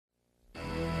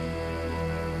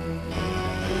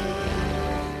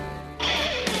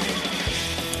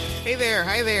Hey there,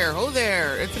 hi there, ho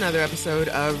there. It's another episode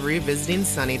of Revisiting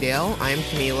Sunnydale. I am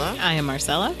Camila. I am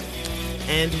Marcella.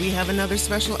 And we have another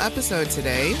special episode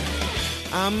today.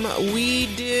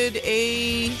 We did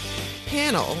a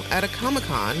panel at a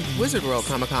Comic-Con, Wizard World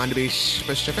Comic-Con to be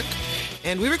specific,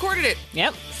 and we recorded it.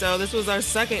 Yep. So this was our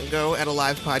second go at a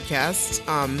live podcast.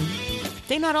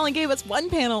 They not only gave us one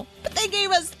panel, but they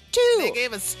gave us two. They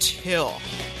gave us two.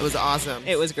 It was awesome.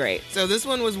 It was great. So this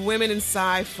one was Women in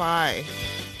Sci-Fi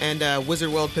and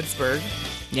Wizard World Pittsburgh.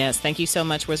 Yes, thank you so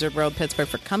much, Wizard World Pittsburgh,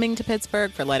 for coming to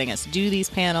Pittsburgh, for letting us do these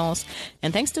panels,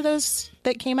 and thanks to those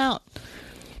that came out.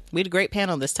 We had a great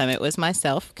panel this time. It was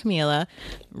myself, Camila,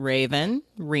 Ravan,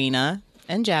 Rena,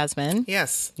 and Jazmin.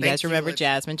 Yes. You guys remember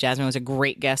Jazmin? Jazmin was a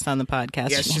great guest on the podcast.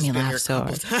 Yes, she's been here a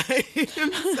couple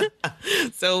times.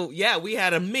 So, yeah, we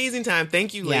had an amazing time.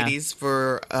 Thank you, ladies,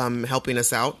 for helping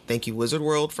us out. Thank you, Wizard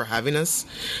World, for having us.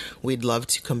 We'd love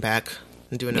to come back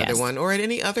and do another one, or at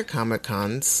any other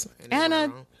Comic-Cons. And a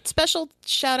special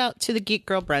shout out to the Geek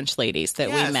Girl Brunch ladies that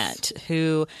we met,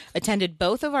 who attended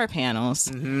both of our panels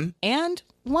and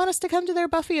want us to come to their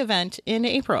Buffy event in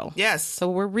April. Yes. So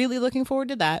we're really looking forward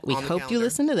to that. We hope you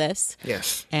listen to this.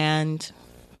 Yes. And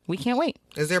we can't wait.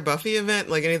 Is there a Buffy event?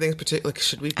 Like anything particular? Like,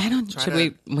 should we?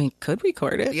 We could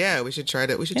record it. Yeah, we should try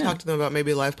to. We should talk to them about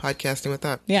maybe live podcasting with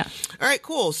that. Yeah. All right,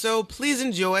 cool. So please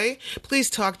enjoy. Please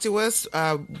talk to us.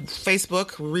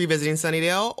 Facebook, Revisiting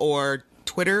Sunnydale, or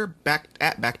Twitter, back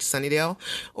to Sunnydale,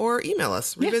 or email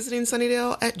us,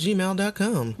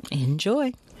 revisitingsunnydale@gmail.com.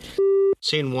 Enjoy.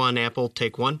 Scene one, Apple,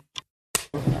 take one.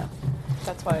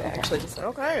 That's why I actually just...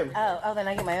 Okay. Oh, then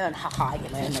I get my own. Haha, I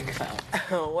get my own microphone.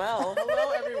 Well,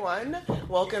 hello everyone.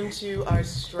 Welcome to our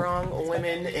Strong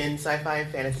Women in Sci-Fi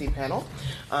and Fantasy panel.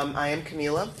 I am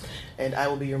Camila, and I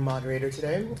will be your moderator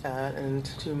today. And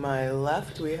to my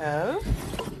left, we have...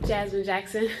 Jazmin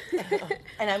Jackson.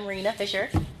 And I'm Rena Fisher.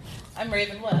 I'm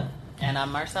Raven Webb. And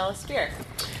I'm Marcella Spear.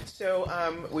 So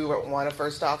we want to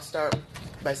first off start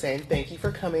by saying thank you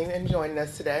for coming and joining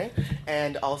us today.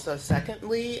 And also,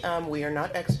 secondly, we are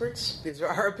not experts. These are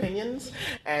our opinions,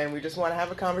 and we just want to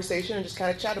have a conversation and just kind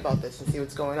of chat about this and see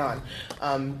what's going on.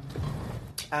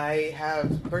 I have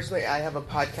a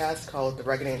podcast called The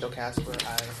Rugged Angel Cast, where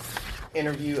I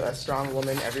interview a strong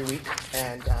woman every week,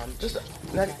 and just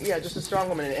a strong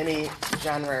woman in any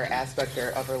genre or aspect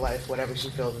of her life, whatever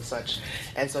she feels as such.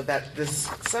 And so that this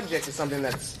subject is something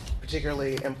that's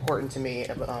particularly important to me,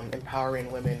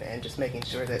 empowering women and just making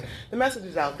sure that the message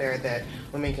is out there that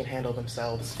women can handle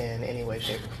themselves in any way,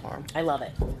 shape, or form. I love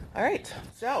it. All right,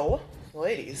 so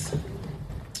ladies,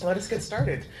 let us get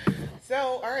started.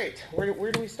 So, all right,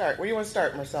 where do we start? Where do you want to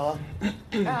start, Marcella?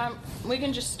 We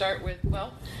can just start with,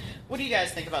 well, what do you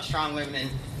guys think about strong women in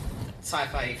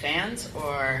sci-fi fans,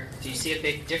 or do you see a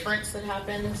big difference that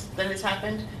has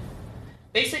happened?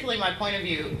 Basically, my point of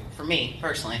view, for me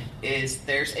personally, is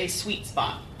there's a sweet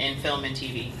spot in film and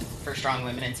TV for strong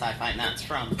women in sci-fi, and that's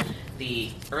from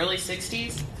the early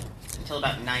 60s until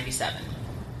about 97.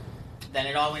 Then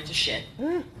it all went to shit.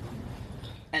 And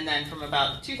then from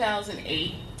about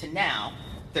 2008 to now,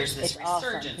 there's this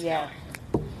resurgence going.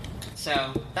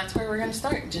 So that's where we're going to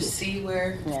start. Just see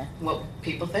what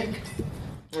people think.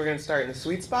 We're going to start in the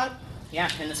sweet spot? Yeah,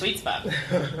 in the sweet spot.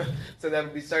 So that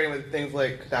would be starting with things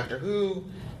like Doctor Who,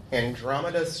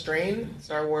 Andromeda Strain,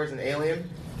 Star Wars, and Alien.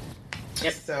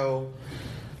 Yep. So...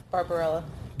 Barbarella.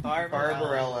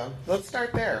 Let's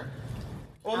start there.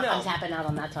 Well, I'm tapping out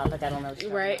on that topic. I don't know what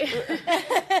you're Right.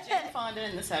 Jane Fonda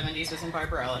in the 70s was in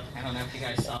Barbarella. I don't know if you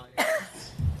guys saw it.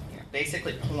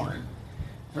 Basically porn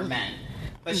for men.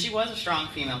 But she was a strong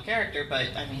female character,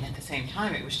 but, I mean, at the same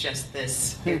time, it was just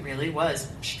this, it really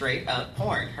was straight up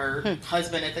porn. Her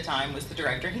husband at the time was the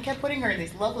director, and he kept putting her in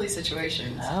these lovely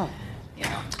situations. Oh. You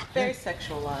know. Very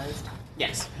sexualized.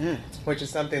 Yes. Which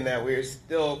is something that we're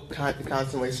still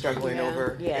constantly struggling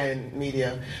over in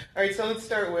media. All right, so let's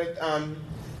start with,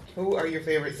 who are your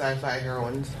favorite sci-fi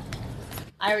heroines?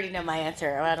 I already know my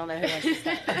answer. I don't know who wants to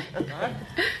start.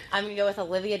 I'm going to go with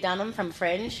Olivia Dunham from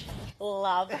Fringe.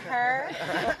 Love her.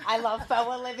 I love Faux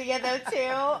Olivia, though,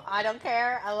 too. I don't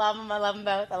care. I love them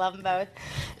both.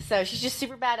 So she's just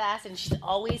super badass, and she's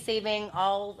always saving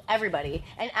everybody.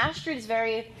 And Astrid's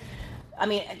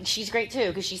she's great, too,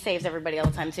 because she saves everybody all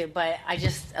the time, too. But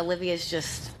Olivia's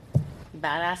just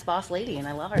badass boss lady, and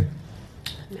I love her.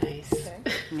 Nice.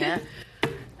 Yeah.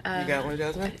 You got one,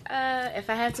 Jazmin? If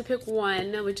I had to pick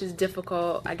one, which is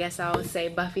difficult, I guess I would say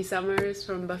Buffy Summers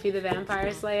from Buffy the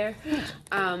Vampire Slayer.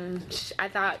 I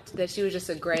thought that she was just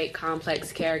a great,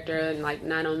 complex character, and like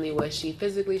not only was she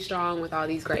physically strong with all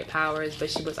these great powers, but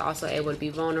she was also able to be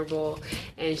vulnerable,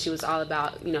 and she was all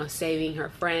about, you know, saving her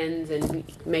friends and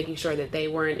making sure that they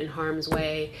weren't in harm's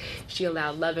way. She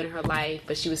allowed love in her life,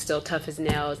 but she was still tough as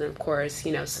nails, and of course,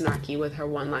 you know, snarky with her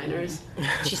one-liners.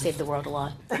 She saved the world a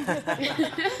lot.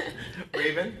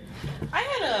 Raven? I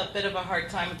had a bit of a hard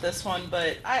time with this one,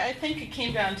 but I think it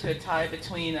came down to a tie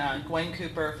between Gwen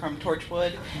Cooper from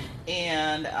Torchwood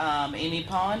and Amy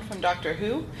Pond from Doctor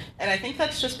Who. And I think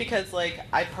that's just because, like,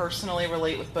 I personally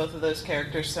relate with both of those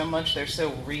characters so much. They're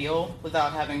so real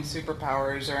without having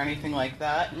superpowers or anything like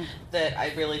that, that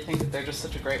I really think that they're just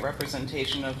such a great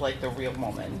representation of, like, the real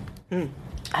woman.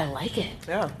 I like it.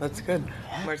 Yeah, that's good.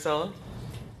 Marcella?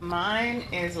 Mine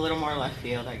is a little more left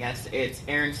field, I guess. It's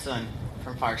Erin Sun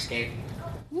from Farscape.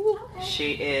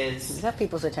 She is... You got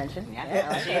people's attention.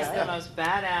 Yeah, she's the most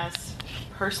badass,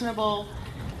 personable,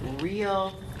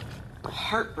 real,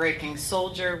 heartbreaking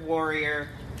soldier, warrior.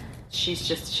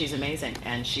 She's amazing,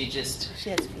 and she has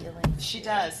feelings. She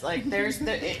does. Like,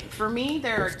 for me,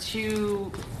 there are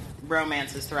two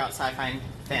romances throughout sci-fi and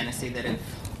fantasy that have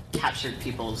captured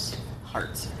people's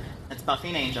hearts. It's Buffy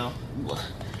and Angel.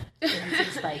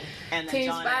 Spike. And then Team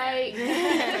John Spike.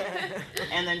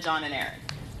 and then John and Aaron.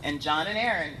 And John and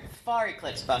Aaron far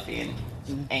eclipse Buffy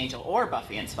and Angel, or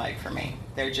Buffy and Spike for me.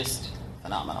 They're just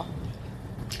phenomenal.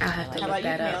 I'll have to How look about you,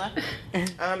 that up.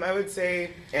 Camila? I would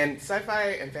say, and sci-fi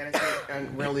and fantasy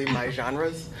aren't really my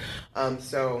genres,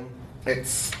 so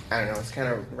it's, I don't know, it's kind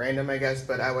of random, I guess,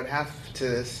 but I would have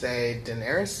to say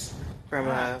Daenerys from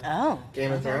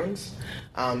Game of Thrones.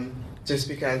 Just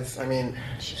because, I mean,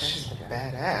 she's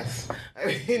badass.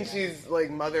 I mean, she's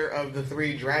like mother of the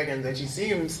 3 dragons, and she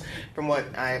seems, from what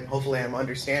hopefully I'm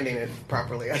understanding it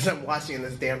properly as I'm watching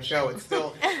this damn show, it's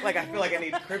still, like, I feel like I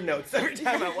need crib notes every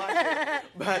time I watch it.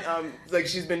 But, like,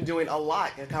 she's been doing a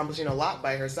lot, accomplishing a lot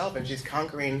by herself, and she's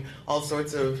conquering all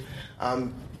sorts of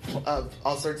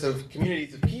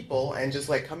communities of people, and just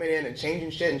like coming in and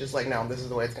changing shit, and just like, no, this is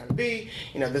the way it's gonna be,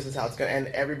 you know, this is how it's gonna, and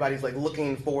everybody's like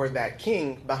looking for that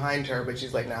king behind her, but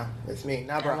she's like, nah, it's me,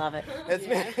 nah, bro, I love it. it's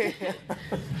me.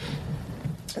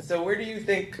 So where do you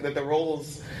think that the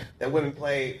roles that women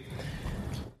play,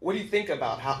 what do you think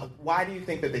about why do you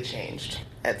think that they changed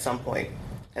at some point,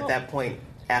 at that point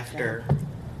after,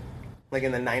 like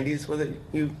in the 90s, was it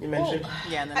you mentioned?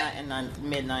 Yeah, in the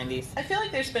mid-90s. I feel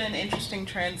like there's been an interesting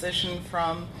transition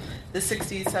from the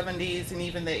 60s, 70s, and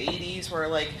even the 80s, where,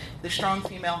 like, the strong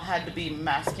female had to be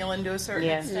masculine to a certain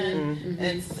extent.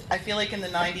 And I feel like in the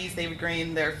 90s, they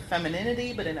regained their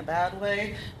femininity, but in a bad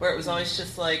way, where it was always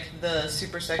just, like, the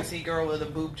super sexy girl with a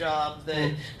boob job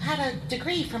that had a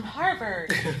degree from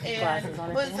Harvard and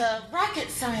was a rocket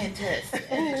scientist.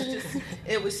 And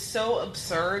it was so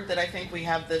absurd that I think we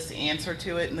have this answer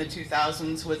to it in the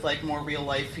 2000s with, like, more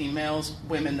real-life females,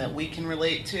 women that we can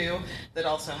relate to, that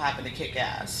also happen to kick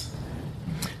ass.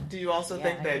 Do you also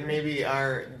think that maybe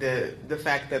the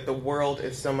fact that the world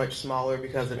is so much smaller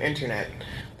because of internet,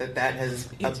 that has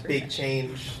a big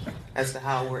change as to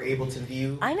how we're able to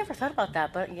view? I never thought about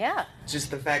that, but yeah.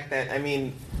 Just the fact that, I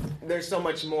mean, there's so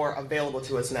much more available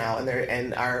to us now, and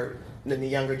the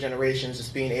younger generations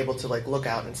just being able to, like, look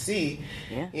out and see,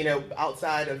 you know,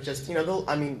 outside of just, you know,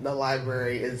 the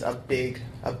library is a big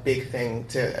thing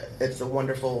it's a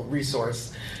wonderful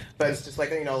resource. But it's just like,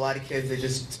 you know, a lot of kids, they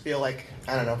just feel like,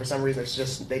 I don't know, for some reason, it's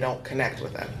just, they don't connect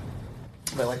with them.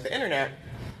 But like the internet,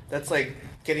 that's like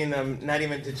getting them not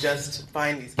even to just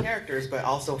find these characters, but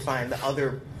also find the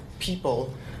other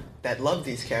people that love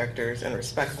these characters and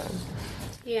respect them.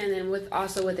 Yeah, and then with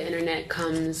the internet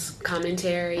comes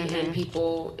commentary, and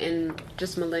people, and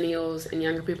just millennials and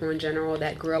younger people in general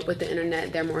that grew up with the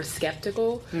internet, they're more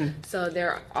skeptical. So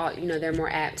they're more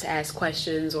apt to ask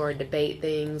questions or debate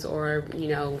things, or, you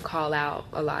know, call out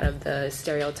a lot of the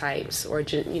stereotypes or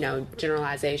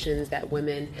generalizations that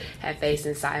women have faced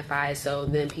in sci-fi. So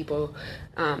then people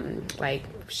like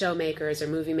show makers or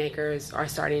movie makers are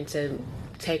starting to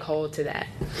take hold to that.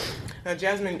 Now,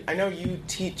 Jazmin, I know you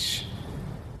teach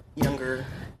younger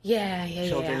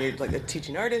children. You're like a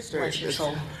teaching artist, or Bless your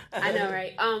soul. I know,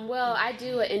 right? Well, I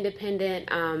do an independent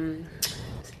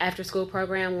after school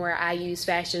program where I use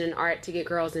fashion and art to get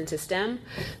girls into STEM.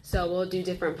 So we'll do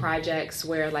different projects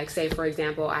where, like, say for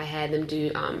example, I had them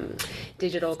do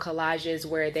digital collages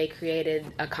where they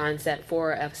created a concept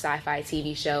for a sci-fi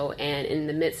TV show, and in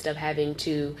the midst of having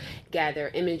to gather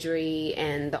imagery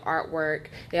and the artwork,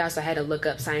 they also had to look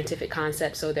up scientific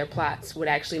concepts so their plots would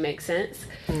actually make sense.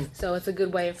 So it's a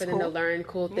good way for them to learn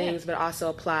cool things, but also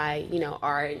apply, you know,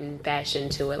 art and fashion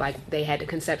to it. Like, they had to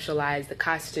conceptualize the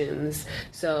costumes.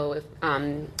 So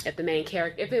if the main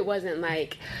character, if it wasn't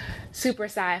like super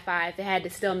sci-fi, if it had to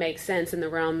still make sense in the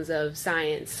realms of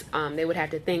science, they would have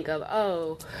to think of,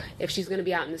 oh, if she's going to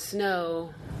be out in the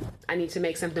snow, I need to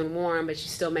make something warm, but you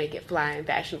still make it fly and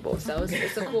fashionable. So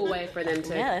it's a cool way for them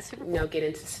to, you know, get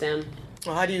into STEM.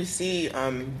 Well, how do you see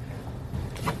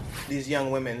these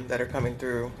young women that are coming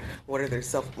through? What are their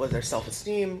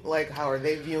self-esteem like? How are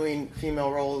they viewing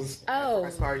female roles?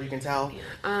 As far as you can tell.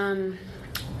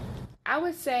 I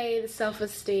would say the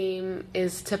self-esteem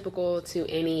is typical to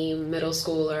any middle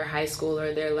schooler, high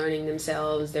schooler. They're learning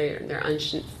themselves. They're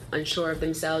unsure of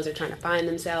themselves. They're trying to find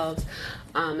themselves,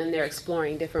 and they're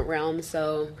exploring different realms.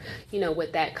 So, you know,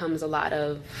 with that comes a lot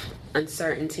of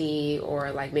uncertainty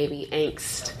or like maybe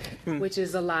angst, which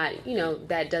is a lot. You know,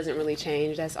 that doesn't really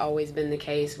change. That's always been the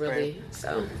case, really. Right.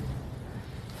 So.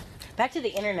 Back to the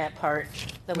internet part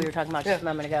that we were talking about just a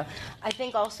moment ago. I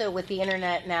think also with the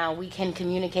internet now, we can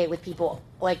communicate with people,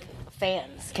 like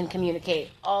fans can communicate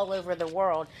all over the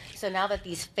world. So now that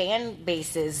these fan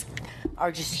bases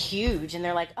are just huge, and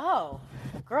they're like, oh,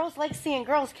 girls like seeing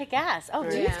girls kick ass. Oh,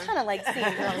 dudes kind of like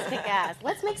seeing girls kick ass.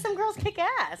 Let's make some girls kick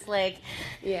ass. Like,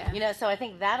 you know, so I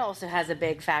think that also has a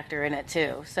big factor in it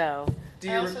too. So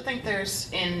I also think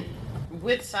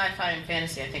with sci-fi and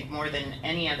fantasy, I think more than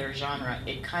any other genre,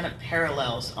 it kind of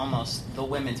parallels almost the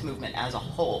women's movement as a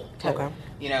whole. Okay.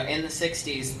 You know, in the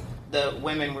 60s, the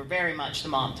women were very much the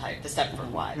mom type, the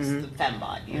Stepford wives, the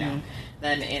fembot, you know.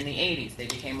 Then in the 80s, they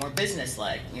became more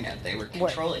business-like. You know, they were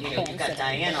controlling, you know, you've got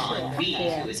Diana on V,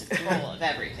 who is in control of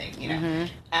everything, you know.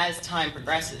 As time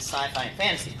progresses, sci-fi and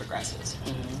fantasy progresses.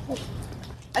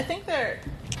 I think there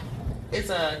is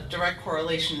a direct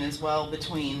correlation as well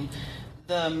between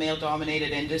the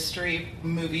male-dominated industry.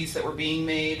 Movies that were being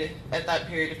made at that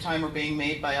period of time were being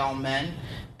made by all men,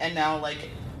 and now, like,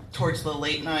 towards the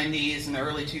late 90s and the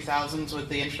early 2000s, with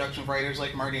the introduction of writers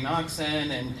like Marty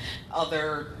Noxon and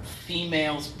other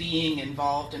females being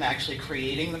involved in actually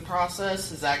creating the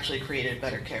process, has actually created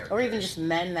better characters. Or even just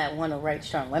men that want to write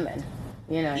strong women.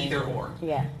 You know, either or.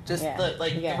 Yeah. Just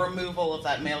the removal of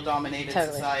that male-dominated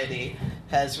society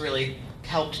has really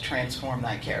helped transform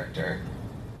that character.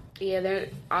 Yeah, there's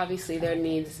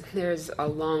a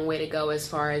long way to go as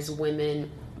far as women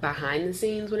behind the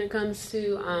scenes when it comes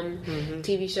to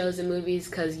TV shows and movies,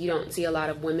 because you don't see a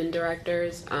lot of women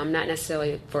directors, not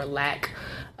necessarily for lack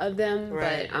of them,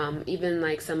 but even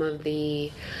like some of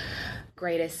the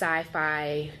greatest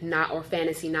sci-fi or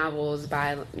fantasy novels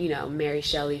by, you know, Mary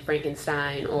Shelley,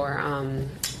 Frankenstein, or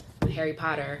Harry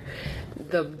Potter,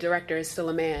 the director is still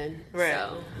a man. Right.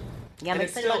 So. Yeah, I'm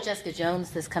excited about Jessica Jones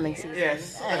this coming season.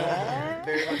 Yes,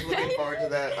 very much looking forward to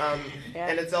that.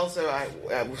 And it's also,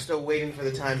 we're still waiting for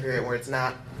the time period where it's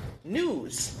not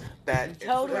news that it's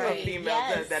a female,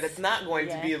 that it's not going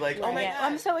to be like, oh my God.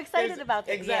 I'm so excited about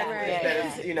that. Exactly.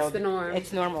 That it's, you know, it's the norm.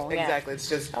 It's normal. Exactly. It's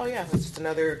just, it's just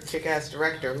another kick-ass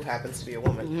director who happens to be a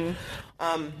woman.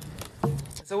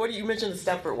 So you mentioned the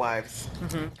Stepford Wives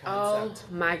concept. Oh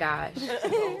my gosh.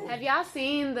 Have y'all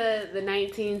seen the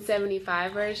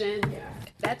 1975 version? Yeah.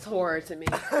 That's horror to me.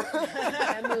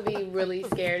 That movie really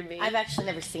scared me. I've actually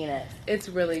never seen it. It's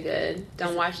really good.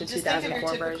 Don't watch the 2004 version. Just think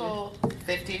of your typical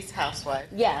 50s housewife.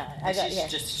 Yeah. She's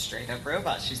just a straight up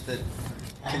robot. She's the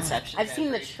conception. I've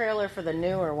seen the trailer for the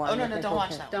newer one. Oh, no, don't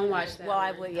watch that. Don't watch that. Well,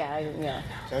 I would, yeah.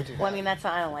 Don't do that. Well, I mean, I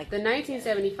don't like the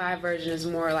 1975 version is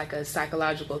more like a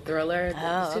psychological thriller.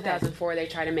 Oh, 2004, they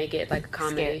try to make it like a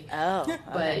comedy.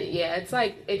 But yeah, it's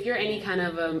like if you're any kind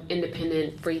of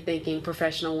independent, free-thinking,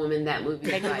 professional woman, that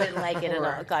movie. Maybe you wouldn't like it at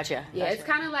all. Gotcha. Yeah, it's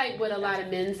kind of like what a lot of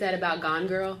men said about Gone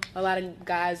Girl. A lot of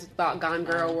guys thought Gone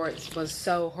Girl was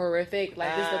so horrific.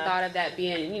 Like just the thought of that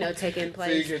being, taking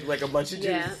place. So you could like a bunch of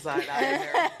Jews decide out there.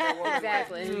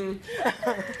 Exactly.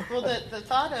 Well, the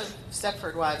thought of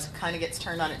Stepford Wives kind of gets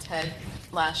turned on its head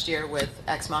last year with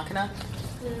Ex Machina,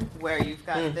 where you've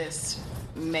got this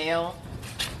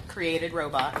male-created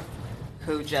robot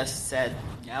who just said,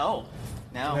 no,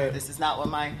 this is not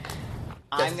what I'm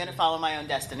going to follow my own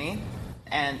destiny.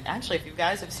 And actually, if you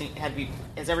guys have seen,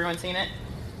 has everyone seen it?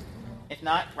 If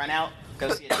not, run out, go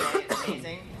see it today. It's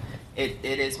amazing. It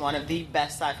is one of the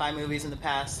best sci-fi movies in the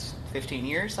past 15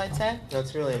 years, I'd say.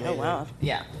 That's really amazing. Oh, wow.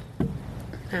 Yeah.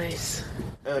 Nice.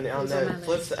 And on Those are the my flip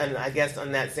list. side, and I guess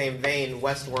on that same vein,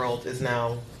 Westworld is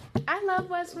now I love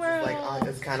Westworld. like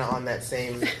it's kind of on that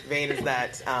same vein as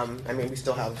that. I mean, we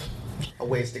still have a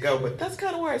ways to go, but that's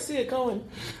kind of where I see it going.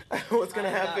 What's going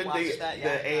to I have not happen? watched that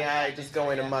yet. The AI just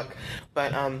going amok.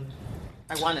 But I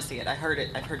want to see it. I heard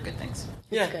it. I've heard good things.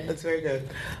 yeah, good. that's very good.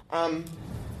 All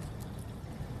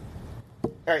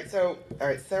right,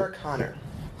 Sarah Connor.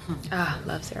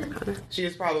 Love Sarah Connor. She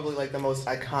is probably like the most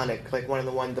iconic, like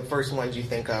the first ones you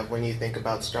think of when you think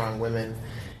about strong women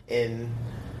in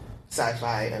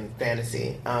sci-fi and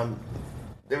fantasy.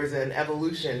 There was an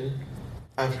evolution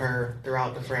of her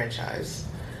throughout the franchise.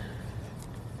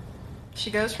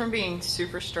 She goes from being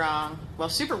super strong, well,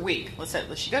 super weak. Let's say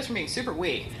she goes from being super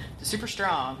weak to super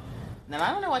strong. And then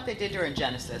I don't know what they did to her in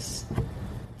Genesis.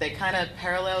 They kind of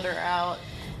paralleled her out.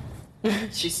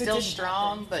 She's still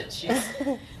strong, but she's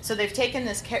so they've taken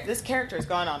this character has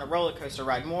gone on a roller coaster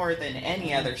ride more than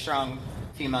any other strong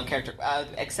female character,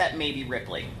 except maybe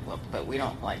Ripley. Well, but we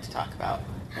don't like to talk about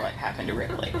what happened to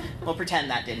Ripley. We'll pretend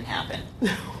that didn't happen.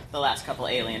 The last couple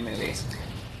Alien movies,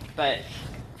 but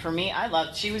for me,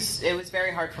 it was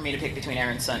very hard for me to pick between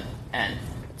Aronson and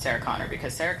Sarah Connor,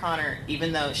 because Sarah Connor,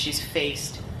 even though she's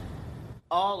faced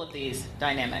all of these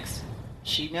dynamics,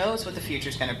 she knows what the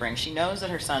future's going to bring. She knows that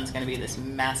her son's going to be this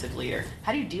massive leader.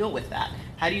 How do you deal with that?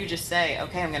 How do you just say,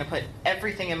 okay, I'm going to put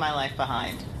everything in my life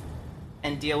behind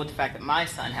and deal with the fact that my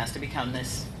son has to become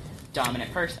this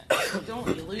dominant person?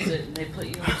 Don't you lose it and they put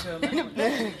you into a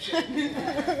mental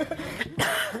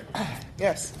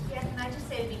Yes. Yeah, can I just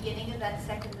say the beginning of that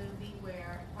second movie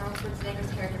where Arnold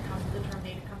Schwarzenegger's character the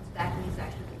Terminator comes back and he's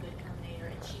actually the good Terminator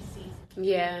and she sees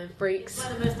Yeah, it's freaks.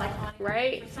 one of the most iconic.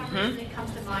 Right? For some reason, it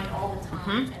comes to mind all the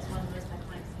time as one of the most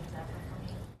iconic scenes ever for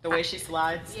me. The way she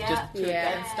slides, Yeah. just to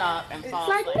Yeah. dead stop and It's falls.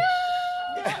 like, no!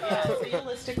 Yeah,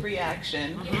 realistic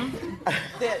reaction.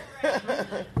 That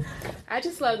I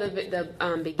just love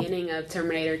the beginning of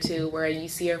Terminator 2, where you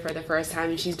see her for the first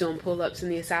time and she's doing pull-ups in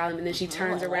the asylum, and then she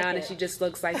turns I like around and it. she just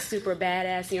looks like super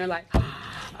badass, and you're like,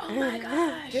 oh my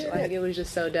gosh! Like, it was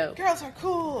just so dope. Girls are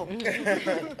cool.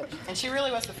 And she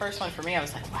really was the first one for me. I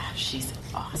was like, wow, she's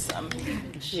awesome.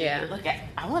 Yeah. Look at,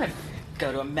 I want to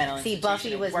go to a mental See, institution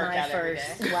Buffy and was work my out every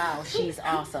first. day. Wow, she's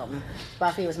awesome.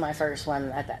 Buffy was my first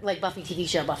one at that, like Buffy TV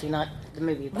show. Buffy, not the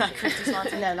movie. Buffy. Not Christy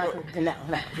Swanson? No.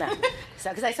 So,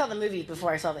 because I saw the movie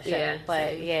before I saw the show. Yeah,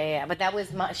 but same. yeah. But that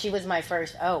was she was my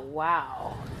first. Oh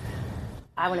wow,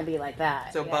 I want to be like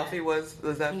that. So yeah. Buffy was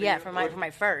that? Yeah, you? for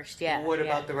my first. Yeah. What yeah.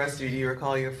 about the rest of you? Do you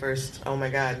recall your first? Oh my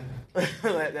God,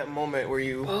 that moment where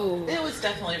you. Oh. it was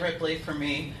definitely Ripley for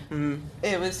me. Mm,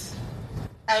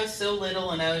 I was so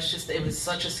little, and it was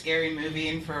such a scary movie,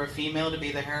 and for a female to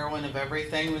be the heroine of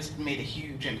everything made a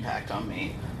huge impact on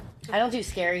me. I don't do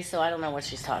scary, so I don't know what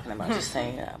she's talking about. Just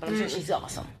saying, but I'm sure she's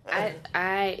awesome.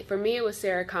 For me, it was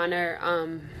Sarah Connor,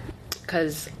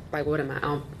 because, like, what am I?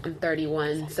 I'm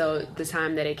 31, so the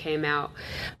time that it came out.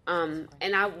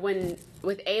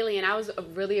 With Alien, I was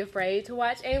really afraid to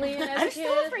watch Alien as a I'm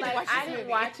still kid. afraid to Like, watch this I didn't movie.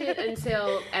 watch it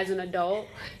until as an adult,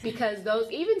 because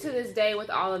even to this day, with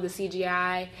all of the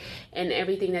CGI and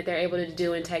everything that they're able to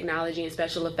do in technology and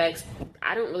special effects,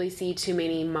 I don't really see too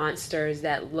many monsters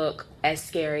that look as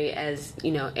scary as,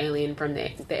 Alien from the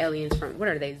aliens from, what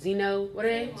are they? What are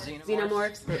they?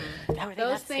 Xenomorphs. Were they Those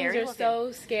not things scary are looking?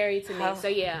 so scary to me. Oh. So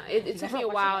yeah, it took me a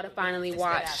while to finally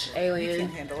watch Alien.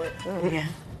 Handle it.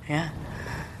 Yeah.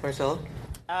 Marcella?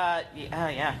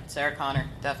 Yeah, Sarah Connor,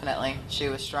 definitely. She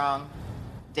was strong.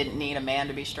 Didn't need a man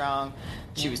to be strong.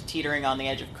 She was teetering on the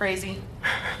edge of crazy.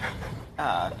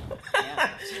 Yeah.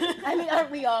 I mean,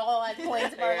 aren't we all at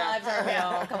points of our lives? Aren't we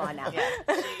all? Come on now.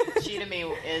 Yeah. She to me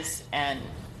is, and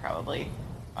probably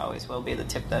always will be,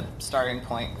 the starting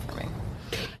point for me.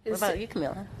 What about you,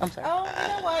 Camila? I'm sorry. Oh, you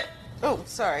know what? Oh,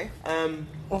 sorry.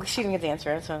 Well, she didn't get the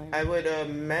answer. So I would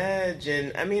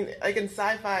imagine. I mean, like in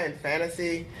sci-fi and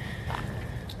fantasy.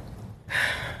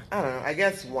 I don't know. I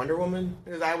guess Wonder Woman,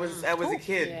 because I was a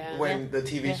kid Yeah. when the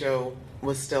TV show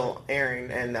was still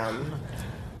airing, and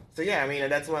so yeah. I mean,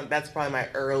 that's probably my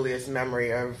earliest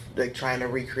memory of like trying to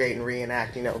recreate and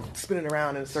reenact. Spinning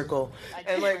around in a circle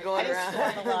and like going around.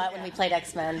 a lot when we played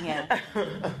X-Men. Yeah.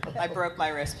 I broke my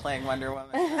wrist playing Wonder Woman.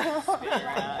 Spinning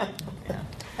around. Yeah.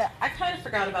 I kind of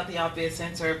forgot about the obvious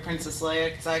answer of Princess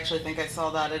Leia, because I actually think I saw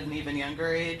that at an even younger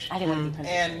age. I didn't want to be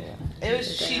Princess And Leia. it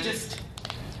was,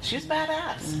 she was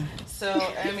badass. So,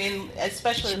 I mean,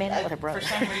 especially She made out with her brother. for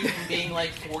some reason, being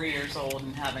like 4 years old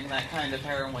and having that kind of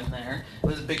heroine there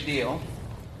was a big deal.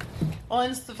 Well,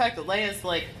 and it's the fact that Leia's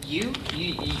like,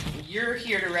 you're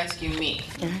here to rescue me.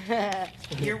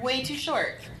 You're way too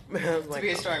short I was to like, be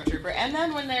a stormtrooper. And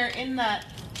then when they're in that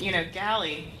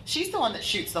Gally, she's the one that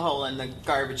shoots the hole in the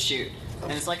garbage chute.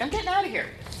 And it's like, I'm getting out of here.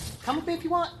 Come with me if you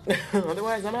want.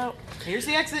 Otherwise, I'm out. Here's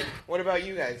the exit. What about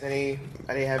you guys?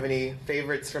 Anybody have any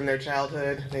favorites from their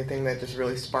childhood? Anything that just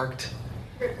really sparked?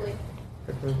 Ripley.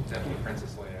 Definitely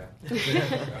Princess Leia.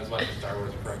 I was watching Star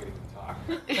Wars before I could even talk.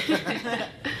 That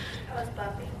was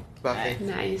Buffy. Buffy.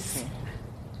 Nice.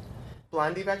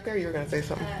 Blondie back there, you were going to say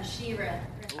something? She-Ra.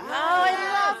 Oh,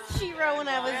 I loved She-Ra when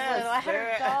I was little. I had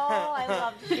her doll. I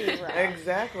loved She-Ra.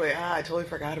 Exactly. I totally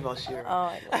forgot about She-Ra.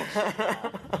 Oh, I loved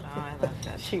She-Ra. I love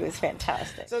that. She was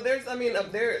fantastic. So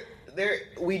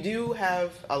we do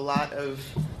have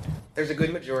there's a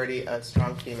good majority of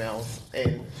strong females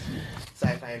in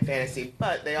sci-fi and fantasy,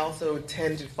 but they also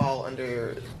tend to fall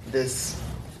under this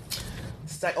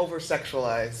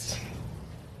over-sexualized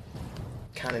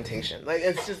connotation. Like,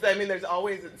 it's just, there's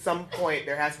always at some point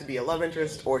there has to be a love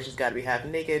interest, or she's got to be half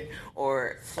naked,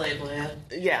 or Slave Leia.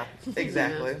 yeah,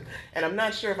 exactly. And I'm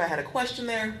not sure if I had a question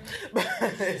there.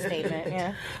 Statement,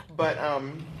 yeah. But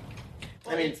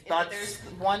there's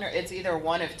one, or it's either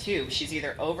one of two. She's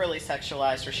either overly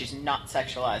sexualized or she's not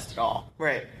sexualized at all.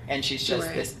 Right. And she's just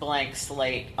Right. this blank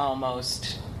slate,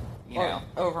 almost,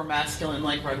 Over masculine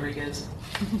like Rodriguez.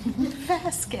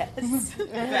 Vasquez.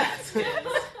 Vasquez.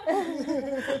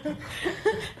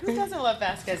 Who doesn't love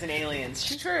Vasquez and Aliens?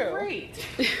 She's great.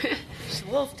 She's a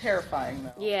little terrifying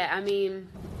though. Yeah, I mean,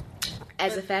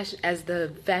 as the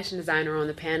fashion designer on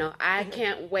the panel, I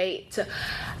can't wait to.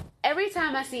 Every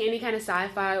time I see any kind of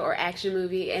sci-fi or action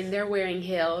movie and they're wearing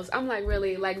heels, I'm like,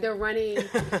 really? Like, they're running.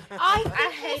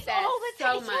 I hate that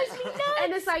so much.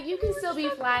 And it's like, you can still be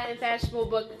fly and fashionable,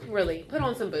 but really, put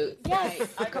on some boots. Yes.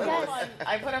 Like,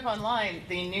 I put up online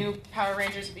the new Power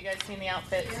Rangers. Have you guys seen the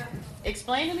outfits? Yeah.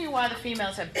 Explain to me why the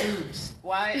females have boobs.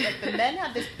 Why, the men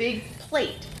have this big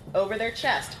plate over their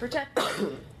chest to protect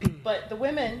them. But the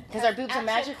women, because our boobs are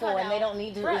magical and they don't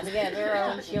need to get their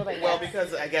own shield. Well,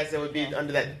 because I guess it would be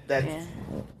under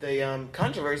the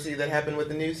controversy that happened with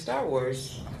the new Star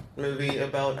Wars movie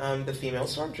about the female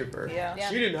stormtrooper. Yeah.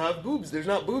 She didn't have boobs. There's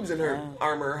not boobs in her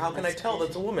armor. How can I tell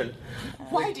that's a woman?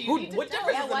 Why do you need to what know?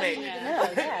 difference does Why it do you make? need to know?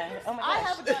 Yeah. Oh my gosh. I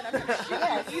have a gun. I'm going to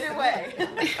shoot you either way.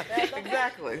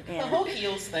 Exactly. The whole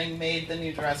heels thing made the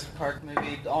new Jurassic Park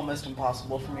movie almost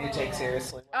impossible for me to take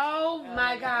seriously. oh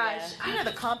my gosh.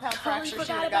 The compound fracture she would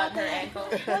have gotten her ankle.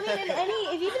 Well, I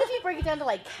mean, even if you break it down to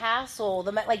like Castle,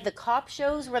 the cop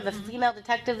shows where the female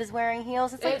detective is wearing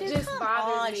heels, it's like, It dude, just come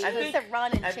bothers on. me. She I needs think- to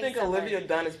run and I chase think someone. Olivia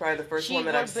Dunn is probably the first She one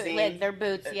that wore I've seen. Like, their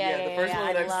boots, The yeah, first one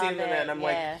that I I've love seen them in, I'm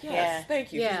like, yeah, yes, yeah.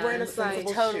 thank you. Yeah, She's wearing a it's like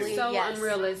sensible totally shoe. So yes.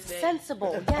 unrealistic.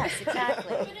 Sensible, yes,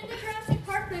 exactly. But in the Jurassic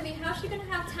Park movie, how's she gonna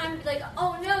have time to be like,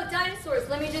 oh no, dinosaurs,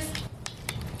 let me just...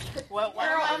 Well,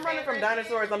 Girl, I'm running from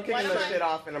dinosaurs. I'm kicking the shit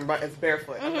off, and it's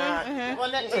barefoot. I'm not. Well,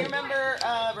 do you remember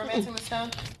Romancing the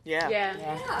Stone? Yeah.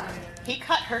 Yeah. He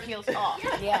cut her heels off.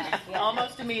 Yeah, yeah.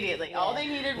 Almost immediately. All they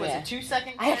needed was Yeah. a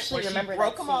 2-second I cut actually where remember she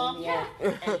broke that them off scene, yeah.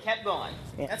 and kept going.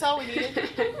 Yeah. That's all we needed.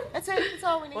 That's it. That's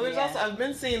all we needed. Well, there's also I've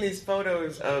been seeing these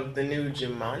photos of the new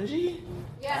Jumanji.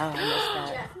 Yeah. Oh, I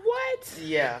missed that. What?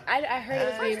 Yeah. I heard it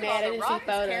was being First of all, mad. I The didn't Rock see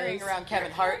is photos. carrying around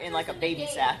Kevin Hart in like a baby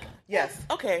sack. Yes.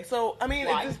 Okay. So I mean,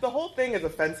 Why? it's just the whole thing is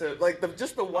offensive. Like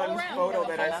just the one around, photo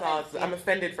yeah, that I saw, yeah. I'm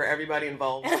offended for everybody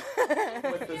involved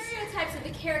with this. Stereotypes of the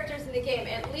characters in the game,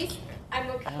 at least I'm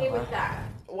okay with that.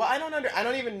 Well, I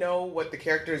don't even know what the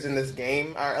characters in this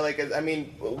game are like. I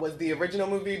mean, was the original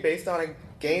movie based on a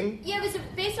game? Yeah, it was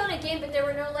based on a game, but there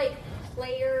were no, like,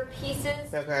 player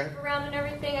pieces Okay. around and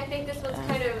everything. I think this one's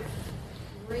kind of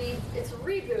it's a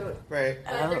reboot. Right.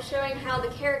 But they're showing how the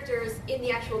characters in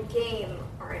the actual game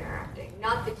are interacting,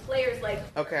 not the players like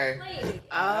Okay. playing.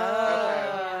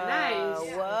 Oh,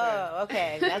 nice. Whoa,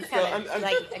 okay. That's So kind of I'm-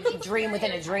 like a dream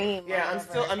within a dream. Yeah,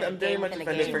 I'm very much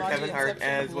offended for Kevin Hart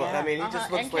as well. I mean, he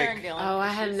just looks and like. Karen Gillan. Oh, I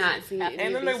have not seen any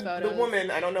And of then these the photos.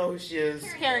 woman, I don't know who she is.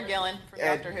 Karen Gillan from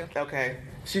Doctor Who. Okay.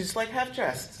 She's like half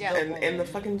dressed Yeah. in the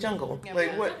fucking jungle. Yeah.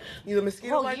 Like what? The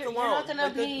mosquito Oh, bites you're alone. not gonna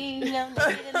Like, be, naked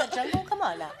in the jungle? Come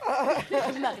on now.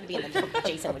 You're not gonna be in the jungle.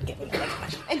 Jason would give me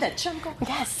in the jungle.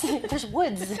 Yes, there's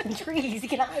woods and trees. You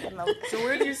can hide in them. So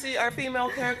where do you see our female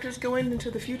characters going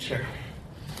into the future?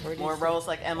 More roles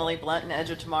like Emily Blunt in Edge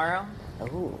of Tomorrow.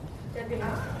 Oh.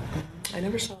 I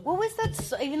never saw. What was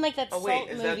that? Even like that Oh, wait, Salt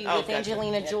is that- movie oh, with gotcha.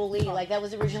 Angelina Jolie. Like that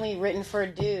was originally written for a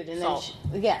dude, and then Salt.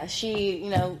 she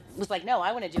was like, "No,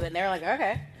 I want to do it." And they're like,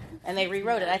 "Okay," and they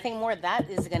rewrote it. I think more of that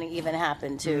is going to even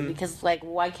happen too, because like,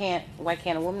 why can't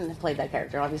a woman play that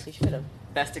character? Obviously, she could have.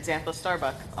 Best example of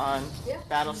Starbuck on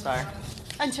Battlestar.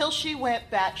 Until she went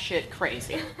batshit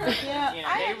crazy. Yeah, You know,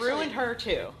 they ruined her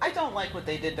too. I don't like what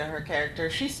they did to her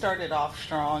character. She started off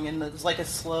strong, and it was like a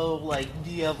slow, like,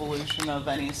 de-evolution of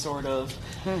any sort of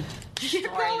strength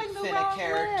in a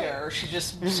character. She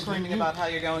just screaming about how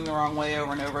you're going the wrong way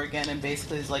over and over again, and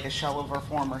basically is like a shell of her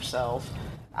former self.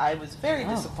 I was very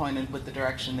disappointed with the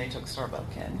direction they took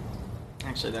Starbuck in.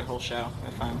 Actually, that whole show,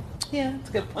 if I'm... Yeah, it's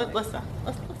a good point. Listen.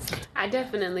 I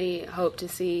definitely hope to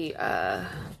see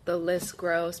the list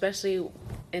grow, especially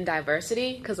in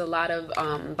diversity, because a lot of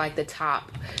like the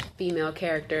top female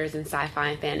characters in sci-fi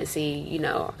and fantasy, you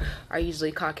know, are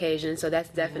usually Caucasian. So that's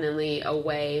definitely a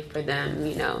way for them,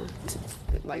 you know,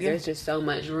 there's just so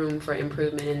much room for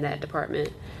improvement in that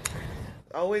department.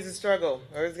 Always a struggle.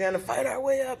 Always gonna fight our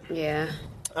way up. Yeah.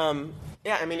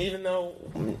 Yeah, I mean, even though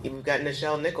we've got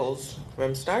Nichelle Nichols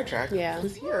from Star Trek,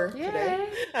 who's here today.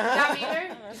 Not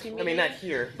either. I mean, not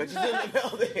here, but she's in the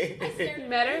building. You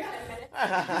met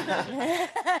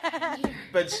her?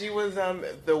 But she was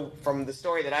from the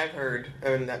story that I've heard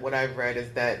and that what I've read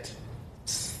is that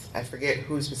I forget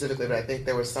who specifically, but I think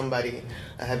there was somebody,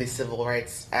 a heavy civil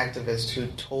rights activist, who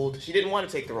told she didn't want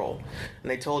to take the role, and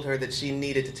they told her that she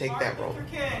needed to take that role.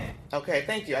 Okay,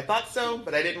 thank you. I thought so,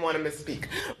 but I didn't want to misspeak.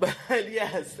 But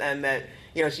yes, and that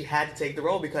she had to take the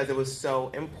role because it was so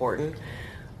important.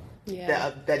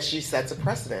 Yeah. That she sets a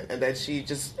precedent, and that she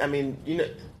just, I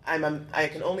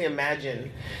can only imagine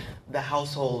the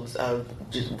households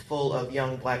just full of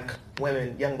young black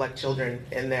women, young black children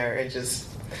in there, and just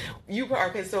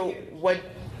so what?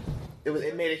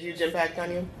 It made a huge impact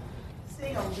on you.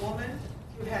 Seeing a woman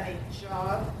who had a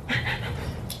job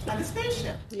on a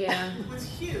spaceship, was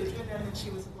huge. And then when she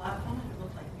was a black woman who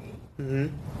looked like me,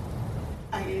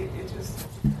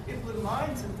 it blew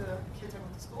minds of the kids I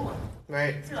went to school with.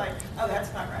 Right. So you're like, oh,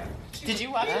 that's not right. Did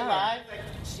you watch it live? Like,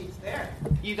 she's there.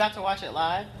 You got to watch it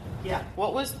live? Yeah.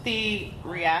 What was the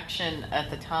reaction at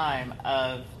the time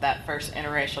of that first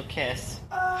interracial kiss?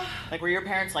 Were your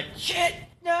parents like, shit,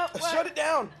 no, what? Shut it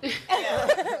down.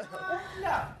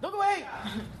 No. Look away.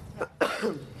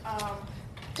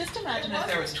 Just imagine if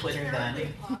there was Twitter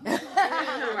then.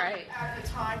 Right. At the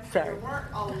time, there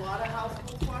weren't a lot of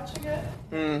households watching it.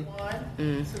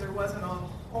 So there wasn't a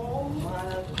whole lot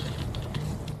of,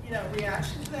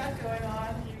 reaction to that going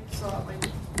on. You saw it like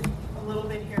a little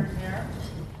bit here and there.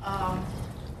 A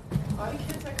lot of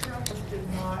kids I grew up with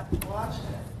did not watch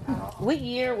it at all. What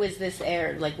year was this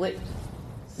aired? Like what?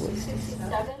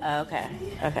 67. Okay.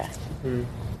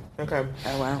 Okay.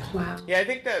 Oh wow. Yeah, I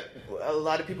think that a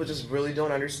lot of people just really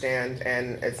don't understand,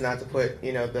 and it's not to put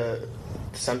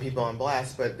some people on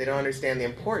blast, but they don't understand the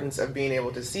importance of being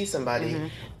able to see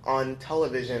somebody on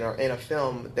television or in a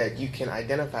film that you can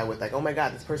identify with. Like, oh my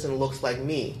God, this person looks like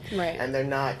me, right? And they're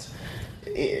not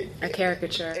a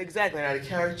caricature. Exactly, they're not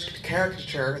a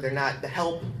caricature. They're not the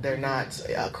help. They're not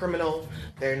a criminal.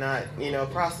 They're not a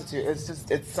prostitute.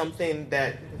 It's something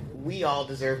that we all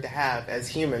deserve to have as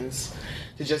humans.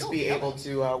 To just be able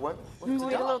to what? What's a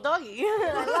little doggy.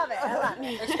 I love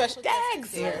it. Our special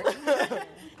guests here.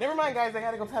 Never mind, guys. I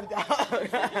gotta go pet a dog.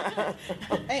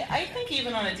 I think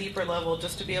even on a deeper level,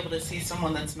 just to be able to see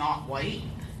someone that's not white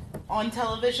on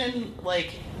television,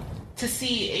 like to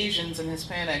see Asians and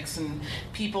Hispanics and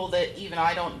people that even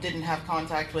I didn't have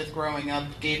contact with growing up,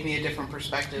 gave me a different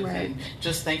perspective than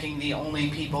just thinking the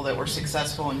only people that were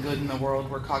successful and good in the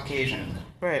world were Caucasian.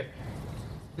 Right.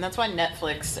 And that's why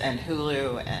Netflix and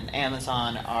Hulu and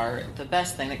Amazon are the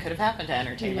best thing that could have happened to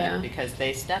entertainment because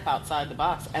they step outside the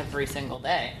box every single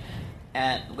day.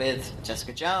 And with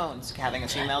Jessica Jones having a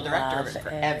female director for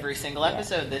every single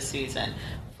episode this season,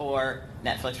 for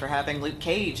Netflix for having Luke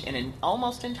Cage in an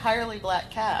almost entirely black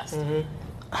cast.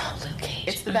 Oh, Luke Cage.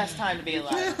 It's the best time to be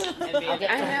alive.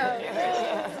 I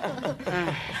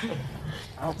know.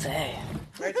 I'll say.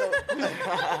 Right, so,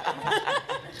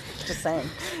 just saying.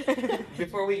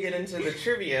 Before we get into the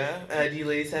trivia, do you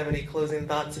ladies have any closing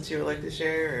thoughts that you would like to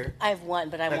share? Or? I have one,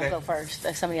 but I won't go first.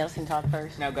 Somebody else can talk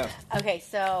first. No, go. Okay,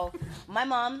 so my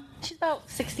mom, she's about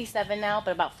 67 now,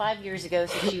 but about 5 years ago,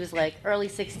 so she was like early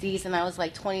 60s, and I was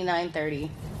like 29, 30.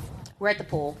 We're at the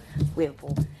pool. We have a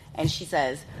pool. And she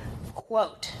says,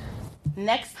 quote,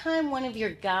 next time one of your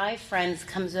guy friends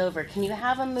comes over, can you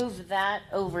have him move that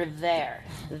over there?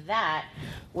 That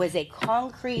was a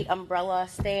concrete umbrella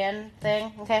stand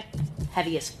thing, okay?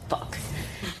 Heavy as fuck.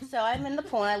 So I'm in the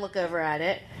pool and I look over at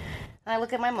it. And I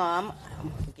look at my mom,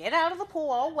 get out of the pool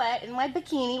all wet in my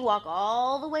bikini, walk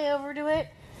all the way over to it,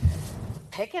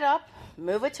 pick it up,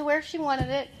 move it to where she wanted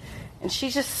it, and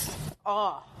she's just,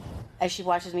 as she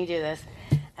watches me do this.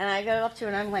 And I go up to her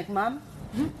and I'm like, Mom,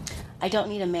 I don't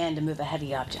need a man to move a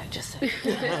heavy object, just so.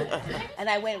 And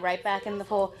I went right back in the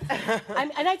pool.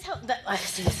 And I tell that I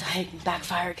see this, I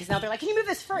backfired because now they're like, "Can you move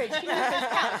this fridge? Can you move this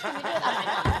couch? Can you do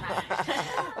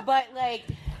that?" But like,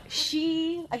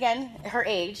 she again, her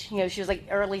age, you know, she was like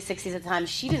early 60s at the time.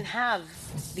 She didn't have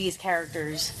these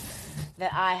characters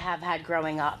that I have had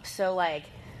growing up. So like,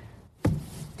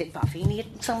 did Buffy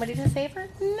need somebody to save her?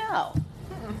 No.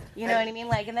 You know what I mean?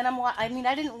 Like, and then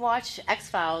I didn't watch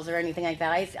X-Files or anything like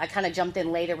that. I kind of jumped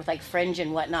in later with like Fringe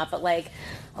and whatnot, but like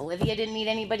Olivia didn't need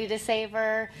anybody to save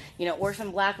her. You know,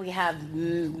 Orphan Black, we have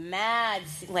mad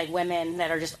like women that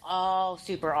are just all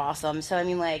super awesome. So I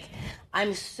mean, like,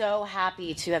 I'm so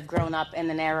happy to have grown up in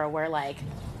an era where like,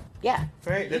 yeah,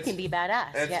 right. You can be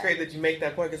badass. That's great that you make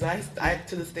that point, because I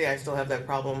to this day I still have that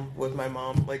problem with my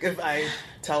mom. Like, if I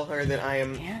tell her that I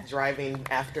am driving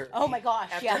after my gosh,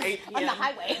 after yeah, 8 p.m. on the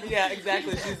highway. Yeah,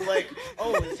 exactly. She's like,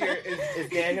 "Oh, is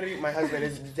Dan gonna be my husband?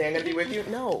 Is Dan gonna be with you?"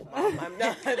 No, Mom, I'm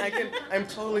not. I'm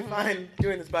totally fine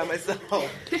doing this by myself.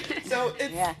 So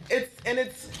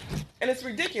it's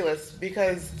ridiculous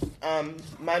because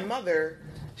my mother,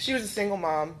 she was a single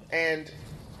mom, and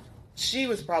she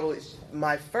was probably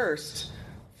my first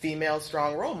female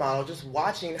strong role model, just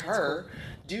watching her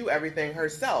do everything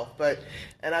herself.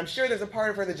 And I'm sure there's a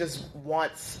part of her that just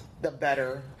wants the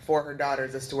better for her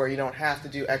daughters, as to where you don't have to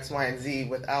do X, Y, and Z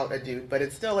without a dude. But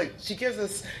it's still like, she gives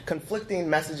us conflicting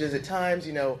messages at times.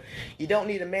 You know, you don't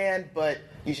need a man, but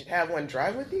you should have one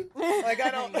drive with you. Like,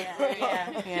 I don't.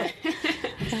 Yeah.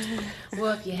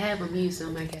 Well, if you have them, use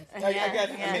them, I guess. I guess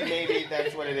I mean, maybe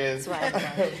that's what it is.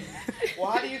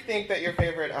 Well, how do you think that your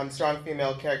favorite strong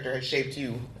female character has shaped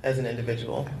you as an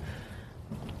individual?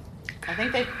 I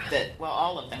think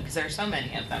all of them, because there are so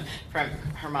many of them, from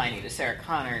Hermione to Sarah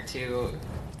Connor to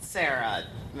Sarah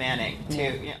Manning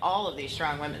to all of these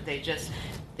strong women. They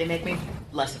make me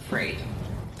less afraid,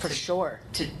 for sure,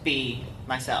 to be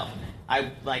myself.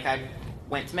 I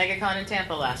went to MegaCon in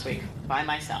Tampa last week by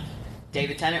myself.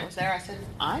 David Tennant was there. I said,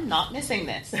 "I'm not missing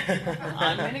this.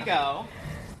 I'm going to go,"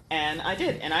 and I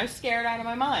did. And I was scared out of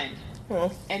my mind.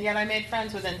 Well, and yet I made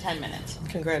friends within 10 minutes.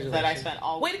 Congratulations. That I spent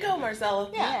all Way to go, Marcella.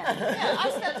 Yeah. I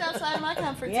stepped outside of my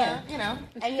comfort zone, you know.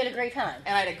 And you had a great time.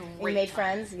 And I had a great You made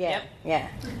friends? Yeah. Yep.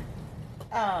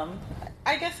 Yeah.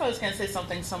 I guess I was going to say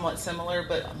something somewhat similar,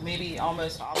 but maybe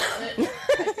almost opposite.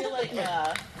 I feel like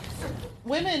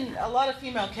a lot of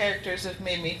female characters have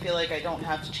made me feel like I don't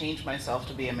have to change myself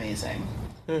to be amazing.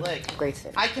 Like, great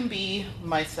statement. I can be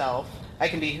myself. I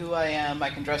can be who I am.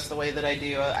 I can dress the way that I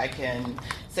do. I can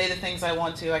say the things I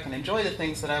want to. I can enjoy the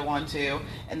things that I want to.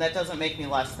 And that doesn't make me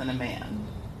less than a man.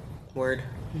 Word.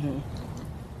 Mm-hmm.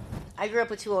 I grew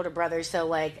up with two older brothers, so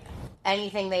like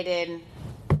anything they did,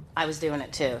 I was doing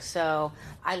it too. So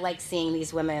I like seeing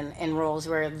these women in roles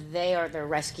where they are the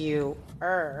rescuer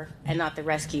and not the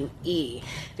rescuee.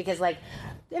 Because like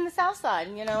in the South Side,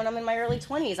 you know, and I'm in my early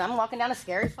 20s, I'm walking down a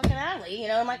scary fucking alley, you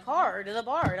know, in my car to the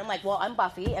bar. And I'm like, well, I'm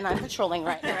Buffy and I'm patrolling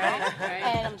right now.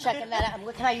 And I'm checking that out.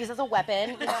 What can I use as a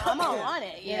weapon? You know, I'm all on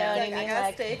it. You know what I mean? I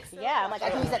got sticks. Yeah, I'm like, I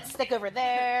can use that stick over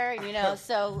there, you know.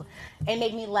 So it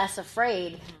made me less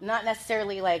afraid. Not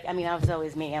necessarily like, I mean, I was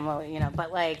always me,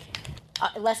 but like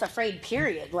less afraid,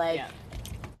 period. Like,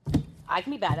 I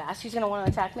can be badass. Who's going to want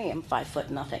to attack me? I'm 5'0"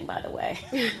 nothing, by the way.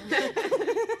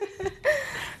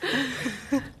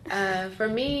 For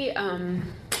me,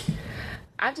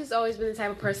 I've just always been the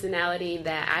type of personality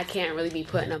that I can't really be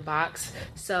put in a box.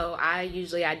 So I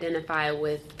usually identify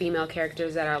with female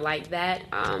characters that are like that.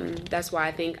 That's why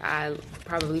I think I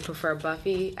probably prefer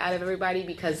Buffy out of everybody,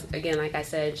 because, again, like I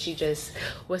said, she just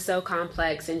was so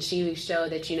complex, and she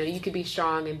showed that, you know, you could be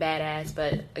strong and badass,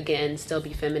 but, again, still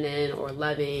be feminine or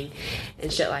loving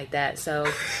and shit like that. So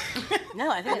no,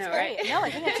 I think that's great. Right? No,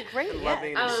 I think that's great.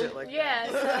 Loving and shit like that.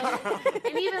 So,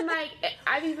 and even like,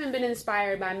 I've even been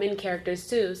inspired by men characters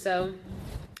too. So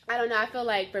I don't know. I feel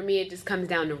like for me, it just comes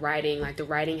down to writing. Like, the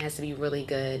writing has to be really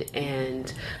good,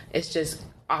 and it's just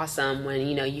awesome when,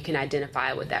 you know, you can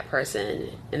identify with that person.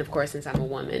 And of course, since I'm a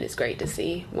woman, it's great to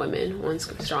see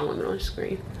strong women on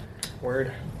screen.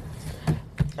 Word.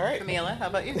 All right, Camila, how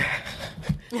about you?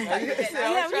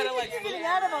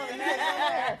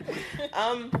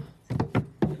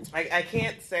 I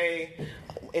can't say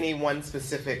any one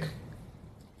specific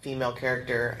female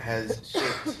character has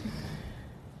shaped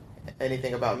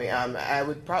anything about me. It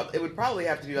would probably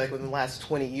have to be like within the last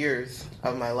 20 years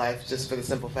of my life, just for the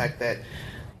simple fact that,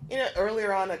 you know,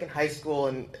 earlier on, like in high school,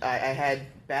 and I had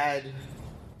bad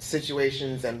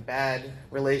situations and bad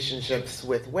relationships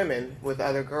with women, with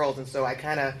other girls, and so I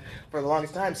kind of, for the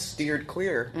longest time, steered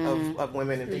clear of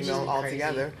women and female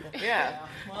altogether. Yeah.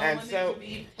 Well, And when so,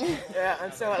 they yeah,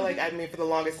 and so, like, I mean, for the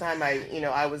longest time,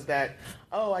 I was that,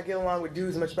 I get along with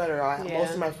dudes much better.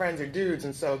 Most of my friends are dudes,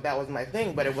 and so that was my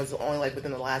thing, but it was only, like,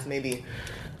 within the last maybe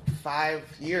 5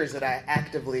 years that I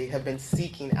actively have been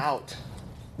seeking out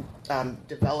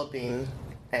developing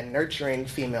and nurturing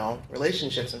female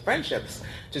relationships and friendships,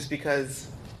 just because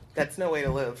that's no way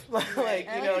to live. Like,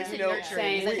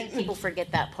 I think people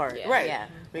forget that part. Right. Yeah.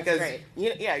 Because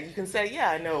you can say,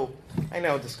 I know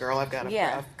this girl. I've got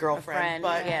a girlfriend,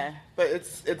 but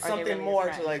it's something really more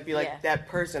your to like be friend? like that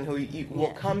person who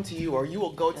will come to you, or you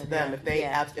will go to them if they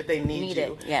need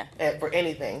you for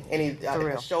anything,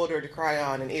 a shoulder to cry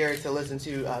on, an ear to listen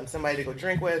to, somebody to go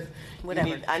drink with.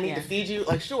 Whatever. I need to feed you.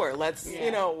 Like, sure, let's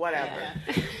whatever.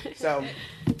 Yeah. So.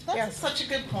 That's such a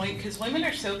good point, because women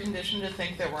are so conditioned to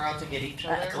think that we're out to get each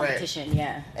other. Competition,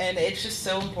 And it's just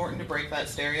so important to break that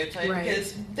stereotype,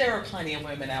 because there are plenty of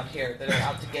women out here that are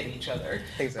out to get each other.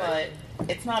 Exactly. But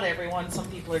it's not everyone. Some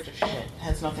people are just shit. It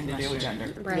has nothing to do with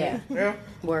gender. Right. Yeah.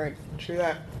 Word. True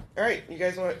that. All right, you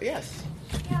guys want? Yes.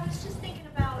 Yeah, I was just thinking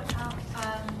about how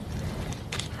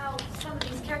some of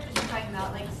these characters you're talking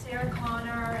about, like Sarah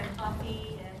Connor and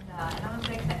Buffy, and I'm a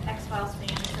big X-Files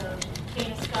fan, so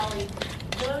Dana Scully,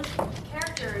 those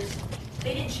characters,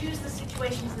 they didn't choose the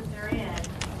situations that they're in,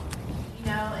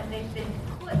 and they've been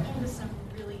put into some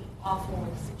really awful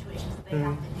situations that they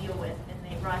have to deal with, and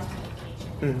they rise to the occasion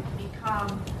and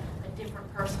become a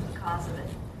different person because of it.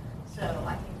 So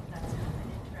I think that's kind of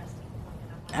an interesting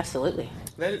point. Absolutely.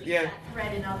 That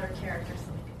thread in other characters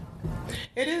that we can talk about.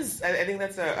 It is. I think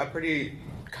that's a pretty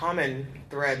common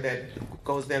thread that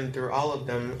goes them through all of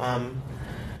them.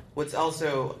 What's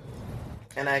also,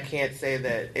 and I can't say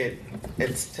that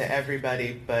it's to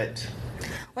everybody, but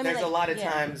there's a lot of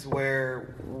times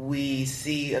where we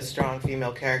see a strong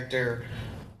female character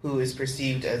who is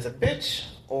perceived as a bitch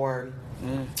or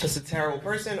just a terrible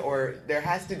person, or there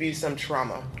has to be some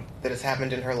trauma that has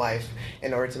happened in her life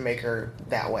in order to make her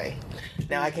that way.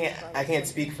 Now, I can't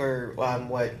speak for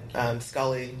what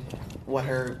Scully, what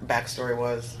her backstory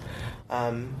was,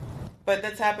 but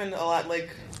that's happened a lot,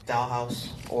 like Dollhouse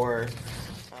or.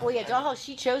 Dollhouse.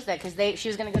 She chose that because she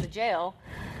was going to go to jail.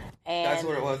 And that's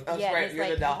what it was. That's right.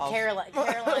 You're the Dollhouse. Caroline.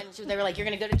 They were like, you're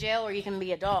going to go to jail or you can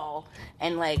be a doll,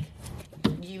 and like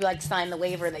you sign the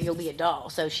waiver that you'll be a doll.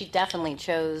 So she definitely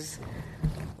chose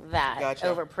that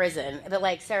over prison. But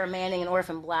like Sarah Manning in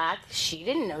Orphan Black, she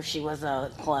didn't know she was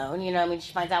a clone.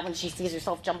 She finds out when she sees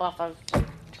herself jump off a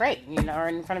train, or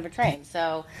in front of a train.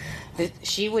 So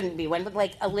she wouldn't be one. But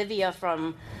like Olivia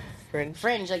from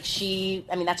Fringe, like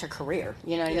that's her career.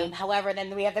 You know what I mean? However,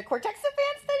 then we have the Cortex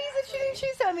advanced studies that she didn't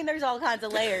choose. So there's all kinds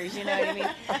of layers. You know what I mean?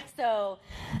 So,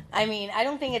 I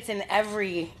don't think it's in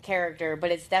every character, but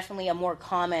it's definitely a more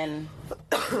common,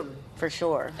 for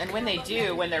sure. And when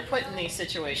they're put in these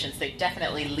situations, they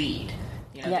definitely lead.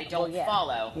 They don't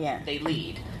follow. Yeah. They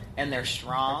lead. And they're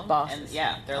strong. Bosses.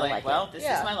 And they're this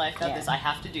is my life now. This I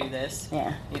have to do this.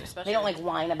 Yeah. They don't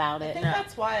whine about it. I think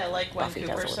that's why I like Gwen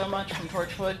Cooper so much from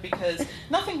Torchwood, because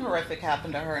nothing horrific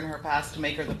happened to her in her past to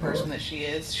make her the person that she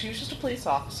is. She was just a police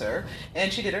officer, and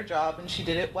she did her job, and she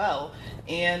did it well.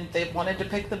 And they wanted to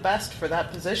pick the best for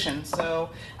that position.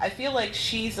 So I feel like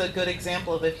she's a good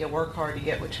example of if you work hard, you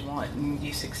get what you want, and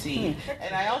you succeed.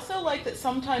 And I also like that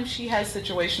sometimes she has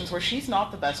situations where she's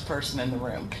not the best person in the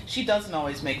room. She doesn't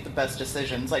always make the best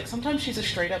decisions. Like sometimes she's a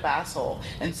straight up asshole,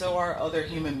 and so are other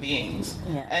human beings.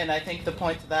 Yeah. And I think the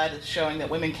point to that is showing that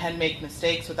women can make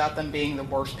mistakes without them being the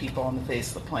worst people on the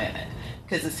face of the planet.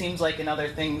 Because it seems like in other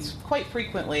things, quite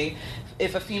frequently,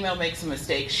 if a female makes a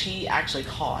mistake, she actually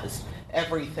caused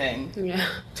everything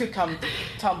to come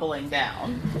tumbling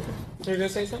down. You're gonna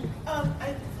say something?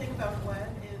 I think about Gwen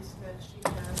is that she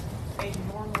has a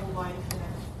normal life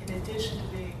in addition to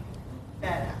being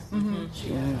badass. Mm-hmm. She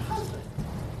has a husband.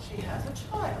 She has a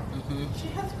child. Mm-hmm. She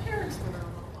has parents that are a little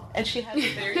off. And she has a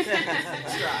very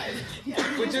sex drive.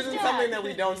 Which isn't something that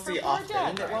we don't see often.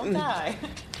 Dad that won't die.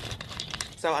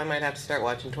 So I might have to start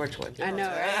watching Torchwood. I know,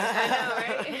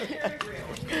 right?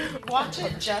 Watch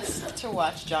it just to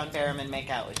watch John Barrowman make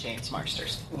out with James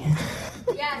Marsters.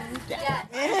 Yes.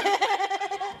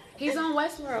 He's on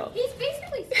Westworld. He's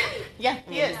basically Spike. Yeah,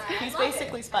 he is. He's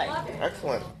basically Spike.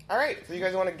 Excellent. All right. So you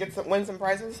guys want to win some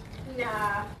prizes?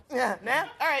 Nah. Yeah. Nah.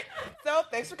 All right. So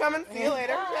thanks for coming. See you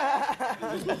later.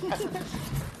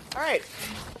 All right.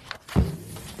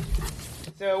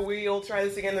 So we'll try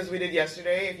this again as we did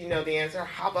yesterday. If you know the answer,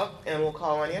 hop up and we'll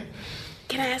call on you.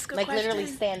 Can I ask a Like question? literally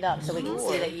stand up so we can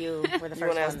see that you were the first You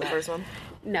want to ask one. the first one?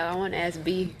 No, I want to ask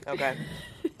B. Okay.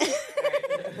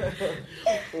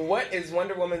 What is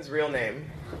Wonder Woman's real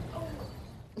name?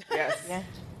 Yes. Yeah.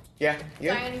 Yeah. You?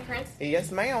 Diane Prince.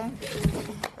 Yes, ma'am.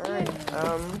 All right.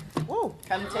 Whoa.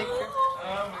 Come take your.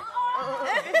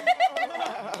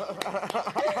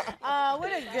 Oh,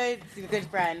 what a good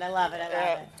friend. I love it. I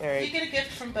love it. All You right. get a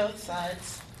gift from both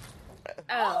sides.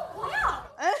 Oh. Wow.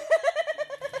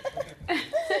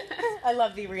 I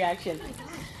love the reaction.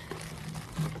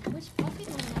 Which Buffy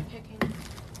one am I picking?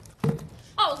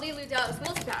 Oh, Lulu does.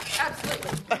 Millspack.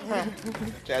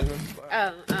 Absolutely.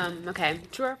 Jasmine. Okay.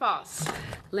 True or false?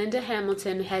 Linda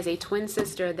Hamilton has a twin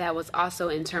sister that was also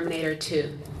in Terminator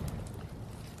 2.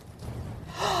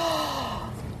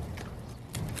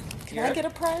 Can I get a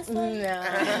prize? No.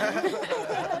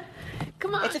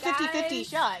 Come on, It's a 50-50 guys.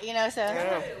 shot, you know, so.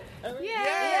 Yeah.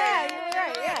 Yeah, you're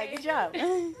right. Yeah, good job.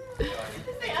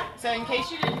 So, in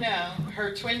case you didn't know,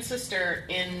 her twin sister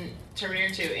in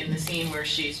Terminator 2, in the scene where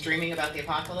she's dreaming about the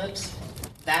apocalypse,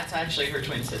 that's actually her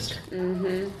twin sister.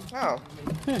 Oh.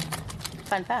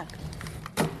 Fun fact.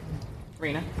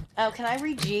 Rena? Oh, can I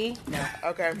read G? No.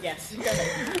 Okay. Yes.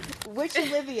 Which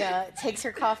Olivia takes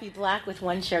her coffee black with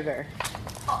 1 sugar?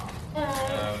 Oh, no.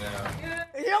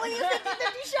 You're only a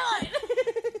 50-50 shot.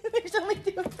 There's only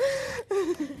 2.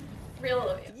 Real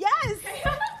Olivia. Yes.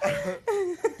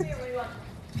 What do you want?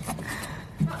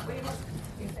 What do you want?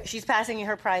 She's passing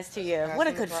her prize to you. What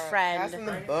a good Pass in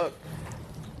friend. the book.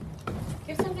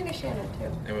 Give something to Shannon,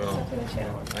 too. I will. Something to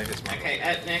Shannon. I just Okay,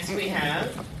 up next we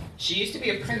have. She used to be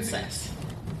a princess,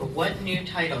 but what new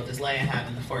title does Leia have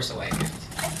in The Force Awakens?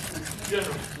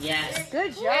 Yes.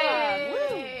 Good job.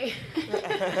 Woo. Yay.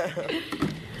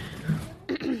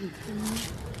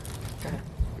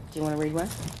 Do you want to read one?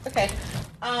 Okay.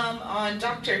 On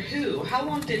Doctor Who, how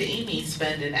long did Amy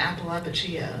spend in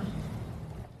Appalachia?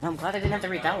 I'm glad I didn't have to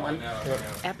read that one. No.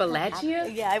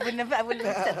 Appalachia? Yeah, I wouldn't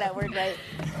have said that word right.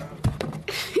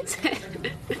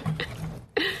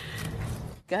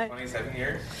 Go ahead. 27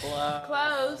 years?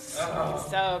 Close. Oh.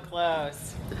 So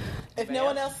close. If no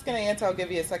one else is going to answer, I'll give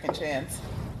you a second chance.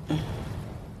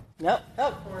 Nope.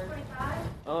 Oh. 25?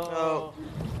 Oh.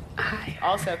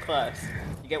 Also close.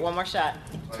 You get one more shot.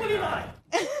 29.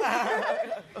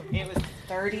 It was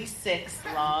 36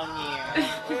 long years.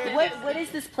 What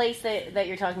is this place that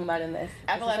you're talking about in this? Is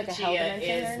this like a hell Appalachia dimension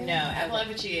or is anything?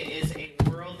 Appalachia is a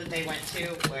world that they went to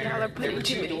where Y'all are there putting were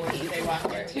too 2 many doors that they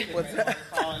walked into. What's that?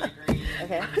 Fall and green.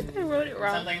 Okay. I wrote it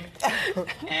wrong. Something.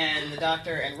 And the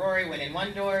Doctor and Rory went in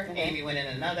one door. Amy went in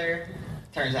another.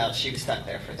 Turns out she was stuck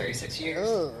there for 36 years.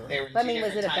 Ooh. They were in I two mean,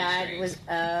 was it different a time bad? streams.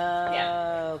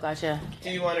 Was gotcha. Do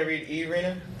you want to read E,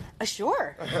 Rena?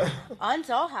 Sure. On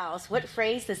Dollhouse, what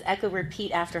phrase does Echo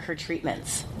repeat after her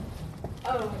treatments?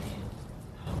 Oh.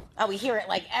 Oh, we hear it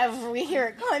we hear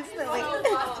it constantly.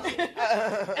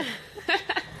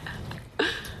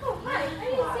 Oh, hi. I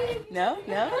didn't see you. No.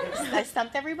 I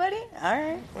stumped everybody. All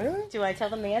right. Really? Do I tell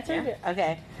them the answer?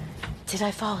 Okay. Did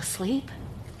I fall asleep?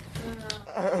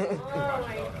 Oh,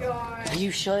 my God.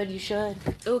 You should.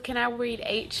 Oh, can I read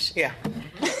H? Yeah.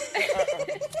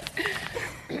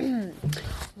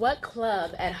 What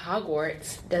club at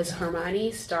Hogwarts does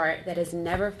Hermione start that is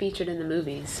never featured in the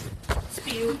movies?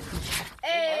 Spew.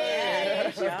 Hey,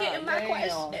 she's getting my Damn.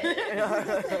 question.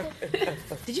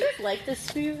 Did you guys like the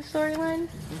Spew storyline?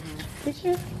 Did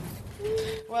you?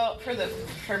 Well, for the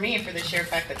sheer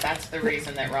fact that that's the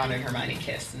reason that Ron and Hermione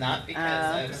kissed, not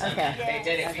because of something. okay. They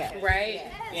did it Okay. because, Right?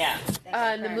 yeah.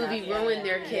 And the movie ruined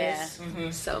their Yeah. kiss.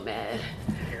 Mhm. So mad.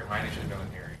 Here, mine should have known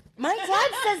Harry. My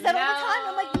dad says that all No. the time.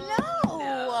 I'm like, no.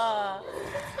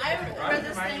 I read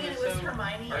this thing and it was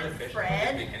Hermione and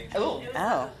Fred. Oh. It was,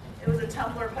 Oh. it was a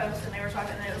Tumblr post and they were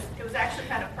talking and it was actually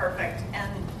kind of perfect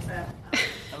and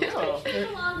Get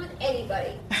along with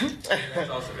anybody. That's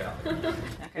also valid.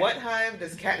 What hive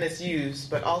does Katniss use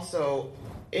but also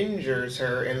injures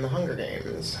her in the Hunger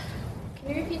Games?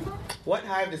 Can you repeat that? What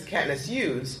hive does Katniss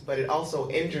use but it also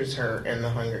injures her in the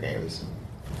Hunger Games?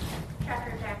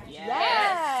 Tracker Jack.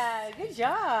 Yeah. Good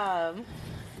job.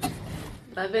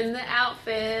 Loving the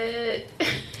outfit.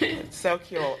 It's so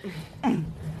cute.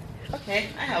 Okay,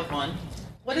 I have one.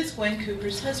 What is Gwen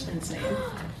Cooper's husband's name?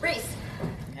 Reese.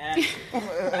 Yeah.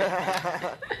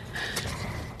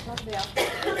 Love the outfit.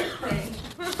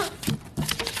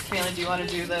 Kayla, do you want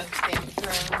to do the Game of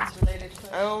Thrones related question?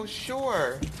 Oh,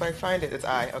 sure. If I find it, it's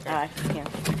I. Okay. All right. Yeah.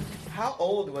 How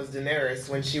old was Daenerys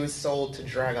when she was sold to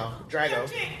Drago?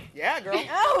 Yeah, girl.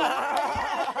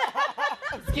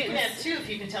 You can have 2 if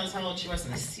you can tell us how old she was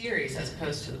in the series as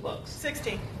opposed to the books.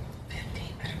 16.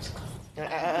 15, but it was close.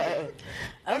 Okay.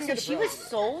 can so get a she pro. was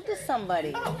sold to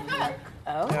somebody.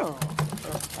 Oh.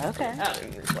 Okay.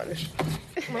 And replenish.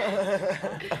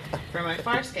 For my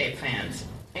Farscape fans,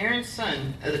 Aaron's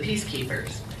son of the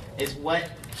Peacekeepers is what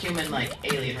human-like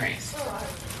alien race?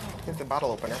 It's a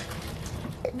bottle opener.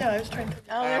 No, I was trying to.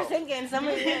 Oh, they're thinking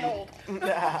somebody. Thank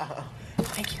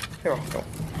you. Here, go.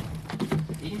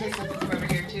 You can take something from over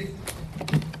here too.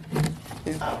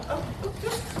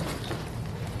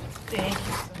 Thank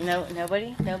you. No,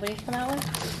 nobody for that one.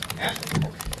 Yeah.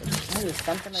 Maybe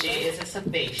something like She that. is a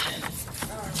Sabatian.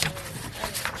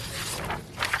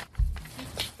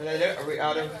 Are we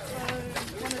out of?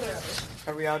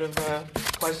 Are we out of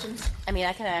questions? I mean,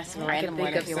 I can ask some random think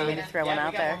one of if you want me to throw one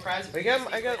out there. I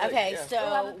got. Okay, yeah.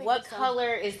 so what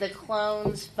color is the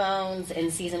clones' phones in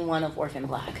season 1 of Orphan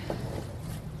Black?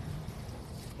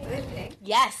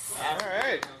 Yes. All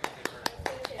right.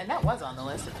 And that was on the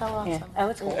list. It fell off. Yeah. Oh,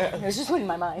 it's cool. It was just in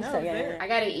my mind. So yeah. I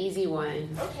got an easy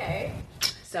one. Okay.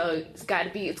 So it's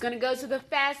gonna go to the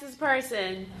fastest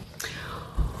person.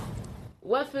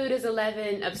 What food is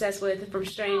Eleven obsessed with from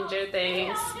Stranger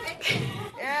Things?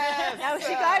 Yes. No,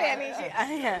 she got it. I mean,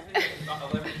 yeah.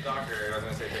 Olympic doctor, I was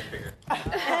going to say big figure.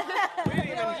 We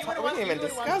didn't even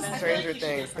discuss Stranger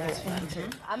Things.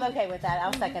 I'm okay with that.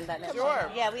 I'll second that. note. Sure.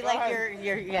 Yeah, we Go like ahead.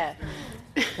 your yeah.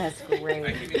 That's I great.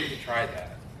 keep meaning to try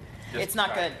that. Just It's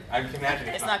not try good. it. I can imagine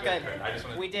It's not good. I just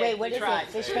want We to. did. Wait, what we is tried. it?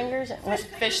 Fish fingers? What?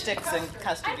 Fish sticks and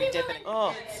custard. You dip it in.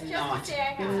 Oh. It's not.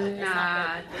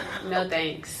 Nah, no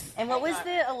thanks. And what was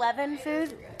the 11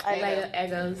 food? Lego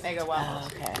Eggos. Eggo Oh,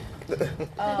 waffles. okay.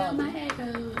 Lego my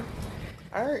Eggo.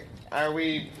 All right. Are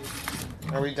we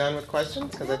done with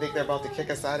questions? Because I think they're about to kick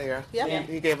us out of here. Yeah.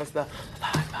 He gave us the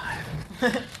high five.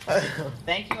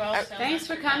 Thank you all so Thanks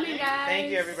much for coming, guys.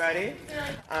 Thank you, everybody.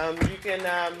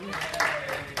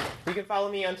 You can follow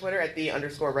me on Twitter at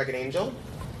 @the_Rugged Angel.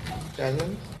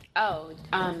 Jazmin. Oh,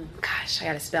 gosh, I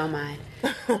gotta spell mine.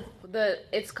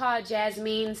 It's called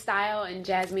Jazmin Style, and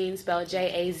Jazmin spelled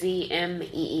JAZMEEN,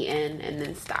 and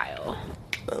then Style.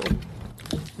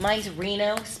 Mine's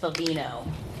Reno Spavino.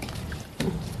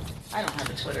 I don't have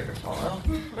a Twitter to follow.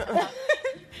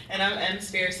 And I'm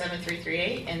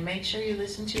msphere7338. And make sure you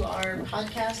listen to our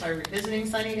podcast, our Revisiting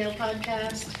Sunnydale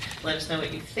podcast. Let us know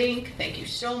what you think. Thank you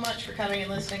so much for coming and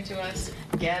listening to us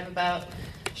gab about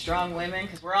strong women,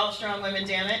 because we're all strong women,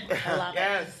 damn it. I love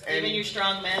Yes. Even you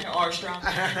strong men are strong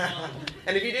women.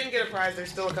 And if you didn't get a prize,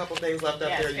 there's still a couple things left up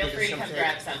Yes, there. You feel can free to just come take.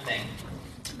 grab something.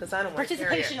 Because I don't want to carry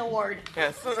Participation it. award.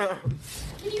 Yes. Can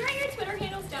you write your Twitter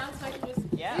handles down so I can just...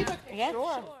 Yeah. Yeah.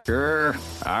 Sure. Sure.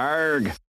 Arg.